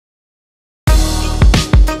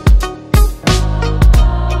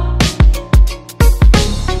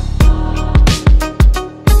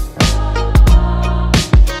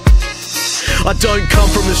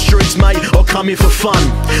I'm here for fun.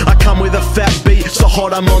 I come with a fat beat, so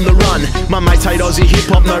hot I'm on the run. My mates hate Aussie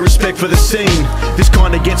hip-hop, no respect for the scene. This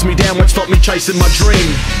kinda gets me down, won't stop me chasing my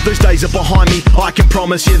dream. Those days are behind me, I can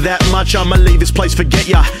promise you that much. I'ma leave this place, forget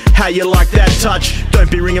ya. How you like that touch?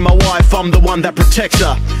 Don't be ringing my wife, I'm the one that protects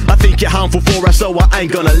her. I think you're harmful for her, so I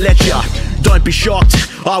ain't gonna let ya. Don't be shocked,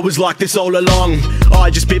 I was like this all along.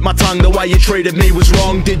 I just bit my tongue, the way you treated me was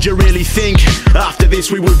wrong. Did you really think after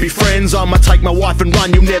this we would be friends? I'ma take my wife and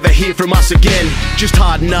run, you'll never hear from us again. Just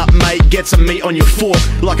harden up, mate, get some meat on your fork.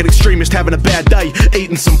 Like an extremist having a bad day,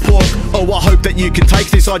 eating some pork. Oh, I hope that you can take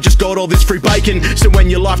this, I just got all this free bacon. So when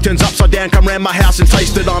your life turns upside down, come round my house and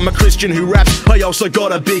taste it. I'm a Christian who raps, I also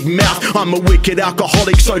got a big mouth. I'm a wicked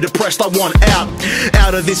alcoholic, so depressed I want out.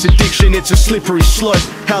 Out of this addiction, it's a slippery slope.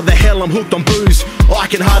 How the hell I'm hooked on booze, I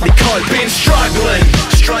can hardly cope. Been struggling,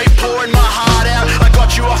 straight pouring my heart out. I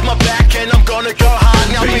got you off my back and I'm gonna go hard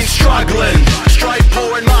now. Been struggling, straight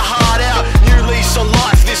pouring my heart out. New lease on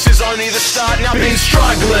life, this is only the start now. Been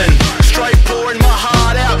struggling, straight pouring my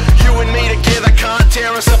heart out. You and me together can't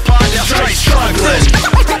tear us apart now. Straight struggling,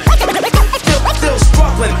 still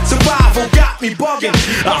struggling, survival got me bugging.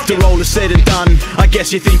 After all is said and done, I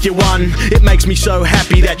guess you think you won. It makes me so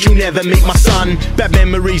happy that you'll never meet my son. Bad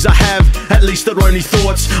memories I have, at least they're only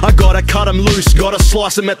thoughts. I gotta cut them loose, gotta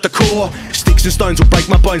slice them at the core. Sticks and stones will break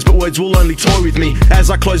my bones, but words will only toy with me.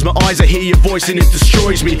 As I close my eyes I hear your voice and it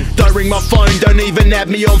destroys me. Don't ring my phone, don't even add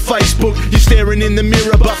me on Facebook. You're staring in the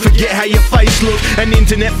mirror but forget how your face look. An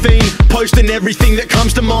internet fiend, posting everything that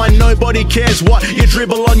comes to mind. Nobody cares what you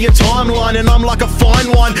dribble on your timeline. And I'm like a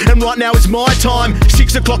fine wine, and right now it's my time.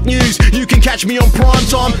 6 o'clock news, you can catch me on prime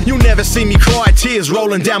time. You'll never see me cry, tears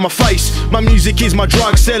rolling down my face. My music is my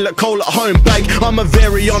drug, sell it, cold at home, bake. I'm a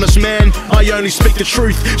very honest man, I only speak the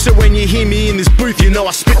truth. So when you hear me in this booth, you know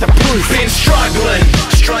I spit the proof. Been struggling,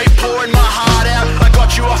 straight pouring my heart out. I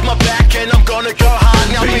got you off my back and I'm gonna go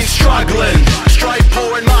hard now. Been struggling, straight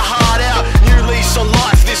pouring my heart out. New lease on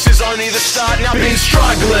life, this is only the start now. Been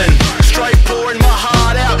struggling, straight pouring my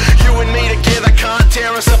heart out. You and me together can't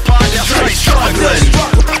tear us apart now. Straight struggling,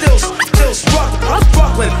 still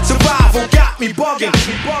struggling, survival got me bugging.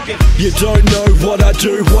 You don't know what I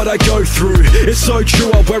do, what I go through. It's so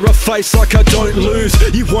true, I wear a face like I don't lose.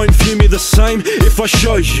 You won't view me the same if I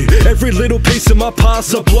show you every little piece of my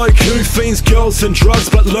past. A bloke who fiends girls and drugs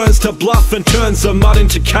but learns to bluff and turns the mud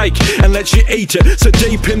into cake and lets you eat it. So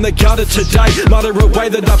deep in the gutter today, mutter away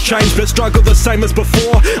that I've changed but struggle the same as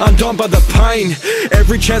before, undone by the pain.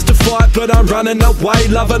 Every chance to fight but I'm running away,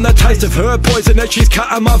 loving the taste of her poison as she's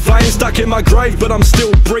cutting my veins. Stuck in my grave but I'm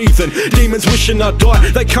still breathing. Demons wishing I'd die,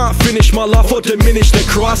 they can't finish my life or diminish the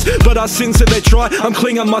Christ, but I sin so they try. I'm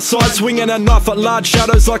clinging my side, swinging a knife at large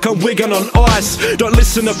shadows like I'm wigging on ice. Don't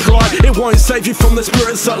listen to pride, it won't save you from the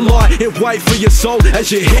spirits that lie. It wait for your soul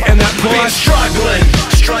as you're hitting that pipe. Been struggling,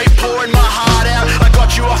 straight pouring my heart out. I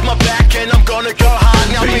got you off my back and I'm gonna go hard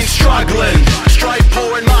now. Been struggling, straight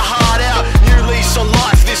pouring my heart out. New lease on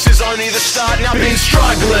life, this is only the start now. Been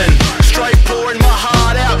struggling, straight pouring my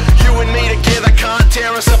heart out. You and me together can't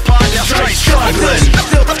tear us apart now. Straight struggling,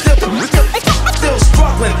 still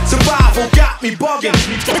struggling, survival got me bugging.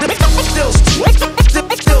 Still struggling,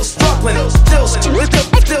 still struggling,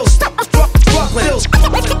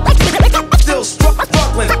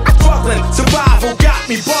 survival got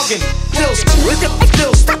me bugging.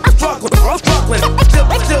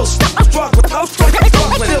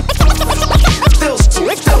 Still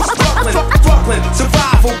struggling,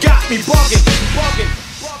 survival got me bugging.